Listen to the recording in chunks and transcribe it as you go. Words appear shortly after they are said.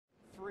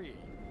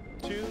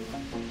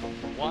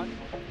1,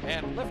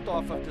 and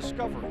liftoff of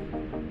Discovery,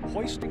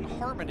 hoisting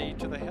harmony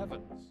to the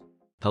heavens.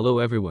 Hello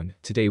everyone,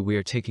 today we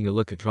are taking a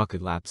look at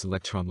Rocket Lab's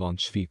Electron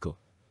launch vehicle.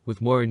 With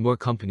more and more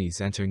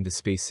companies entering the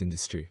space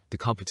industry, the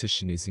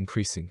competition is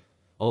increasing.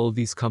 All of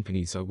these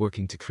companies are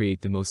working to create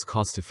the most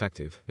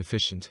cost-effective,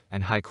 efficient,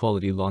 and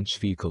high-quality launch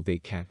vehicle they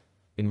can.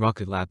 In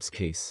Rocket Lab's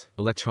case,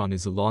 Electron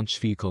is a launch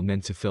vehicle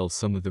meant to fill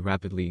some of the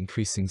rapidly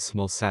increasing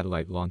small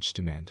satellite launch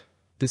demand.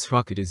 This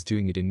rocket is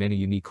doing it in many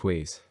unique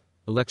ways.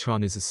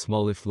 Electron is a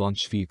small-lift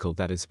launch vehicle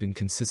that has been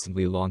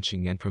consistently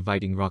launching and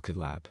providing Rocket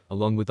Lab,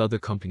 along with other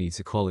companies,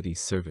 a quality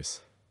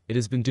service. It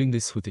has been doing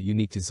this with a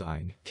unique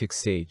design,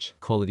 Kickstage,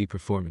 quality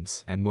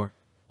performance, and more,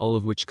 all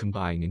of which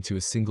combine into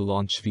a single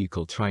launch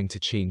vehicle trying to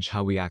change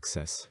how we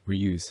access,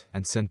 reuse,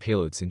 and send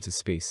payloads into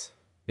space.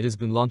 It has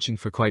been launching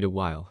for quite a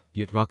while,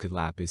 yet Rocket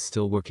Lab is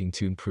still working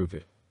to improve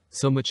it.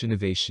 So much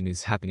innovation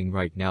is happening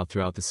right now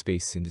throughout the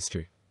space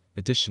industry.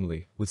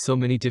 Additionally, with so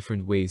many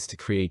different ways to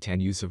create and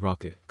use a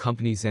rocket,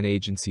 companies and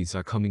agencies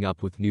are coming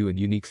up with new and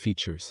unique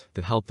features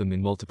that help them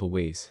in multiple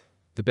ways.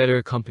 The better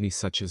a company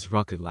such as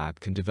Rocket Lab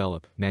can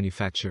develop,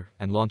 manufacture,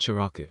 and launch a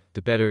rocket,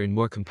 the better and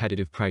more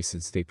competitive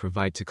prices they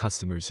provide to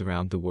customers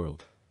around the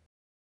world.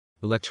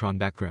 Electron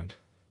Background.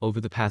 Over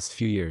the past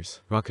few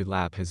years, Rocket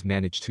Lab has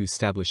managed to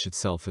establish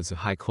itself as a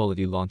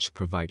high-quality launch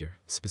provider,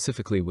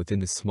 specifically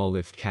within the small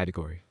lift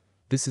category.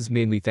 This is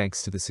mainly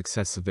thanks to the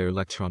success of their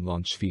Electron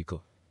launch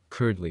vehicle.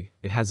 Currently,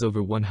 it has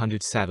over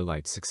 100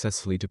 satellites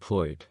successfully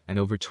deployed, and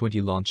over 20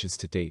 launches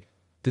to date.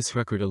 This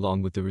record,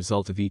 along with the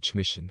result of each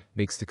mission,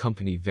 makes the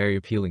company very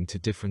appealing to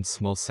different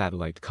small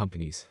satellite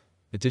companies.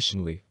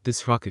 Additionally,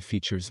 this rocket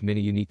features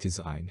many unique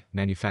design,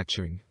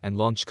 manufacturing, and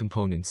launch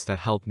components that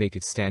help make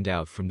it stand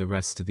out from the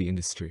rest of the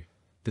industry.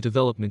 The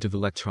development of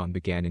Electron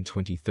began in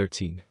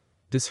 2013.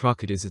 This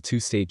rocket is a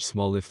two-stage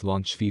small-lift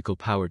launch vehicle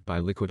powered by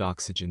liquid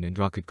oxygen and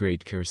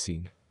rocket-grade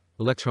kerosene.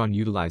 Electron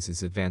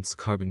utilizes advanced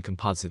carbon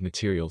composite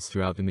materials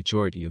throughout the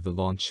majority of the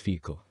launch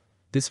vehicle.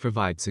 This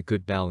provides a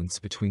good balance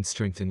between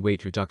strength and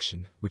weight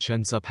reduction, which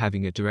ends up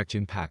having a direct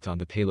impact on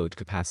the payload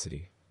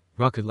capacity.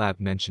 Rocket Lab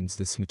mentions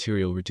this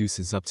material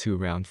reduces up to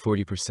around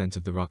 40%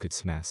 of the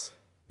rocket's mass.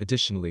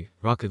 Additionally,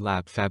 Rocket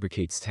Lab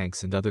fabricates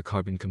tanks and other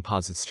carbon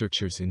composite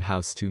structures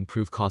in-house to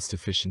improve cost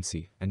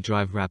efficiency and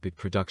drive rapid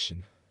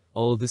production.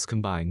 All of this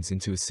combines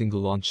into a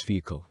single launch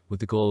vehicle, with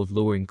the goal of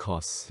lowering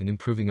costs and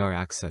improving our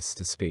access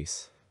to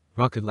space.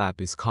 Rocket Lab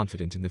is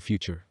confident in the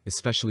future,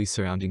 especially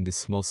surrounding this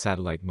small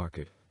satellite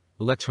market.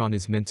 Electron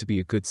is meant to be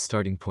a good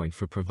starting point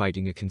for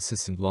providing a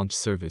consistent launch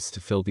service to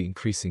fill the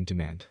increasing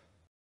demand.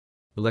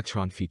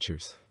 Electron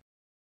features.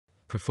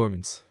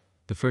 Performance.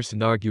 The first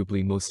and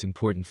arguably most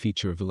important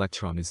feature of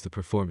Electron is the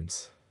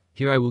performance.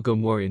 Here I will go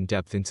more in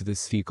depth into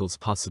this vehicle's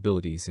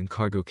possibilities and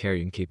cargo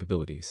carrying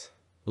capabilities.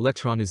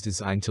 Electron is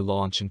designed to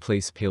launch and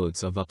place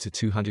payloads of up to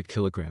 200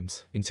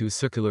 kilograms into a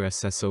circular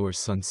SSO or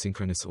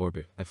sun-synchronous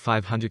orbit at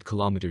 500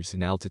 kilometers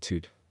in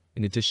altitude.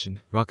 In addition,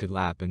 Rocket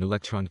Lab and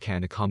Electron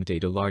can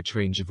accommodate a large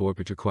range of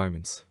orbit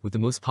requirements, with the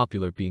most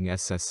popular being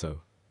SSO.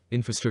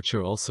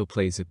 Infrastructure also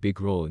plays a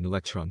big role in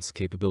Electron's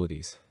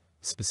capabilities.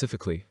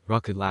 Specifically,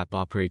 Rocket Lab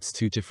operates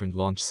two different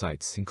launch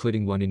sites,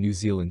 including one in New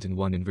Zealand and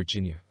one in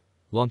Virginia.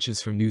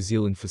 Launches from New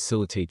Zealand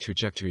facilitate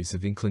trajectories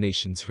of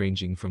inclinations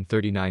ranging from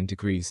 39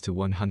 degrees to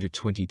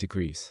 120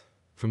 degrees.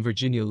 From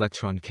Virginia,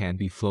 Electron can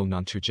be flown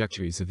on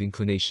trajectories of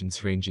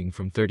inclinations ranging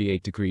from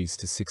 38 degrees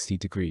to 60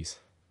 degrees.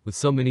 With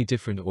so many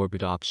different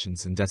orbit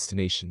options and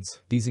destinations,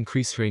 these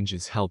increased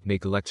ranges help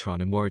make Electron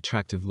a more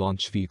attractive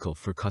launch vehicle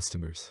for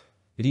customers.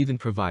 It even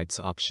provides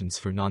options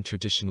for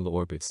non-traditional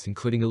orbits,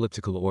 including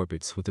elliptical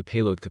orbits with a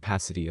payload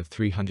capacity of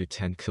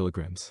 310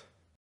 kilograms.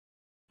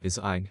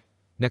 Design.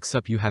 Next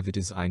up you have the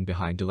design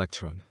behind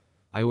Electron.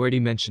 I already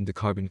mentioned the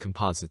carbon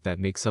composite that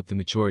makes up the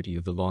majority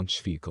of the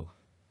launch vehicle.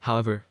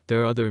 However,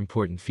 there are other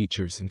important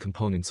features and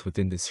components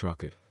within this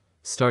rocket.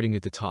 Starting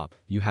at the top,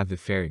 you have the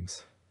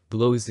fairings.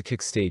 Below is the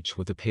kickstage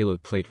with a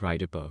payload plate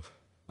right above.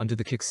 Under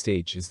the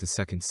kickstage is the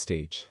second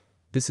stage.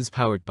 This is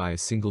powered by a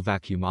single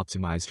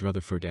vacuum-optimized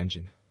Rutherford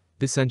engine.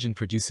 This engine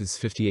produces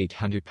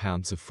 5,800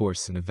 pounds of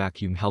force in a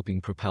vacuum,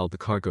 helping propel the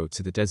cargo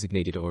to the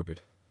designated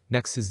orbit.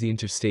 Next is the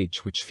interstage,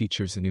 which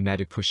features a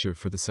pneumatic pusher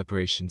for the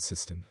separation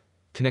system.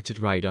 Connected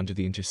right under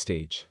the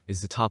interstage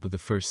is the top of the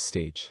first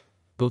stage.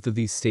 Both of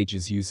these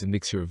stages use a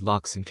mixture of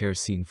LOX and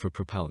kerosene for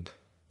propellant.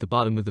 The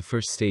bottom of the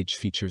first stage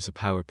features a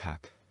power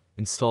pack.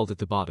 Installed at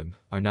the bottom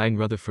are 9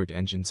 Rutherford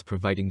engines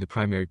providing the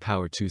primary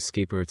power to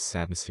escape Earth's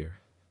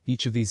atmosphere.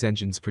 Each of these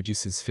engines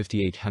produces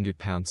 5,800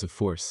 pounds of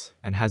force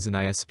and has an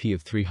ISP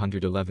of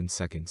 311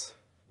 seconds.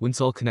 Once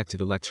all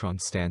connected, Electron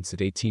stands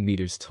at 18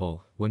 meters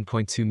tall,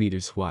 1.2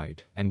 meters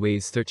wide, and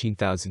weighs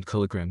 13,000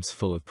 kilograms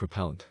full of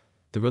propellant.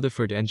 The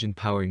Rutherford engine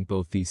powering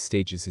both these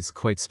stages is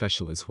quite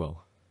special as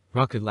well.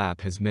 Rocket Lab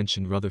has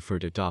mentioned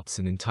Rutherford adopts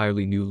an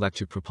entirely new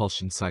electric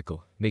propulsion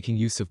cycle, making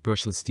use of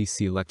brushless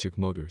DC electric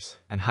motors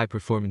and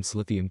high-performance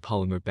lithium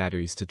polymer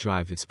batteries to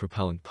drive its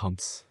propellant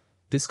pumps.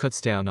 This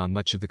cuts down on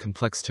much of the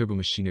complex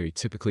turbomachinery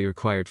typically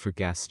required for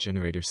gas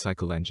generator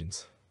cycle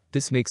engines.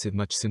 This makes it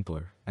much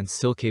simpler, and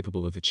still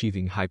capable of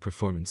achieving high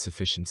performance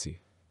efficiency.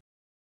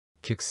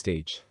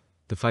 Kickstage.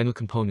 The final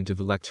component of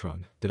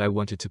Electron that I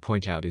wanted to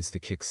point out is the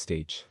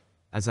Kickstage.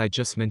 As I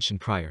just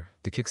mentioned prior,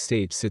 the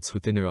Kickstage sits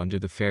within or under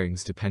the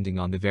fairings depending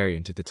on the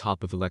variant at the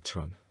top of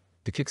Electron.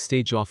 The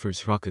Kickstage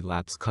offers Rocket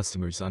Lab's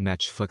customers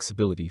unmatched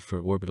flexibility for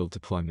orbital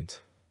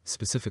deployment.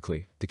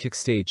 Specifically, the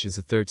Kickstage is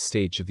a third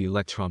stage of the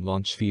Electron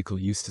launch vehicle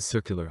used to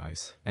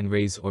circularize and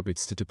raise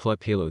orbits to deploy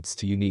payloads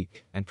to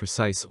unique and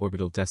precise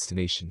orbital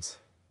destinations.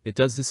 It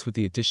does this with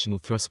the additional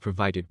thrust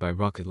provided by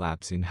Rocket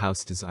Lab's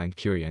in-house designed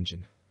Curie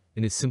engine.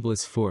 In its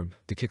simplest form,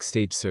 the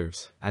Kickstage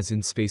serves as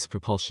in-space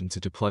propulsion to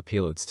deploy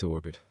payloads to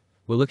orbit.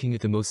 While looking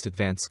at the most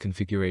advanced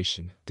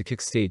configuration, the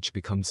Kickstage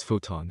becomes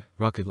Photon,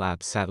 Rocket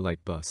Lab's satellite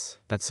bus,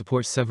 that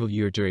supports several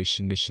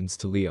year-duration missions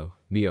to LEO,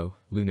 MEO,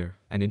 lunar,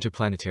 and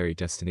interplanetary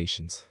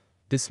destinations.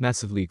 This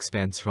massively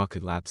expands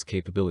Rocket Lab's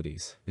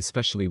capabilities,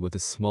 especially with a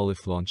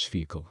small-lift launch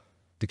vehicle.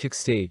 The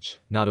Kickstage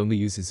not only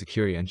uses a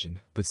Curie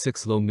engine, but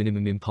 6 low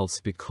minimum impulse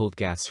bit cold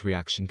gas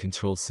reaction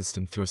control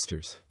system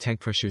thrusters, tank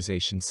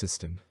pressurization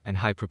system, and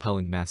high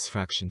propellant mass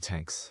fraction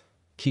tanks.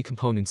 Key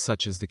components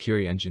such as the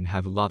Curie engine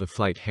have a lot of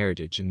flight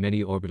heritage in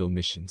many orbital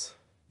missions.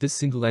 This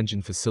single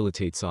engine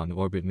facilitates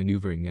on-orbit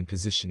maneuvering and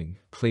positioning,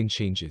 plane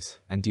changes,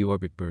 and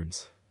deorbit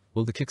burns.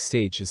 While the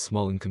Kickstage is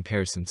small in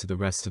comparison to the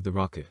rest of the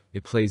rocket,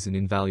 it plays an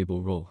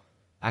invaluable role.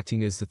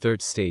 Acting as the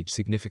third stage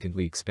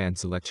significantly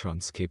expands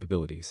Electron's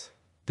capabilities.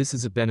 This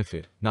is a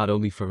benefit, not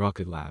only for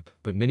Rocket Lab,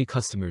 but many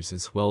customers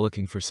as well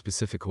looking for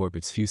specific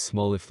orbits few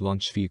small-lift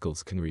launch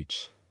vehicles can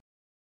reach.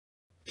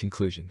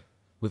 Conclusion.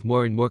 With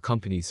more and more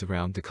companies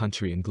around the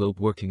country and globe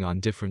working on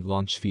different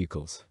launch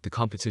vehicles, the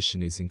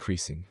competition is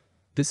increasing.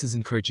 This is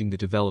encouraging the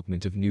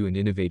development of new and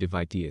innovative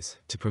ideas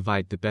to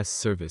provide the best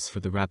service for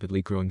the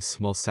rapidly growing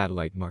small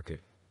satellite market.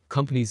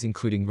 Companies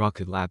including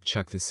Rocket Lab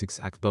check this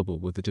exact bubble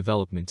with the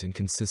development and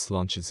consistent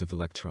launches of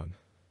Electron.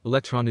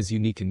 Electron is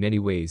unique in many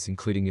ways,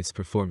 including its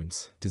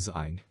performance,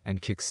 design,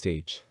 and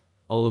Kickstage,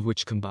 all of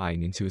which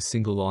combine into a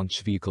single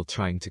launch vehicle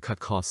trying to cut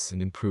costs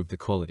and improve the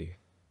quality.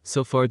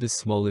 So far, this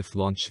small-lift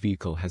launch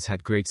vehicle has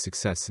had great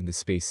success in the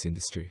space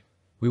industry.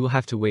 We will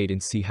have to wait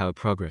and see how it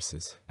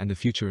progresses, and the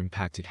future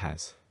impact it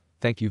has.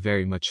 Thank you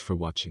very much for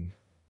watching.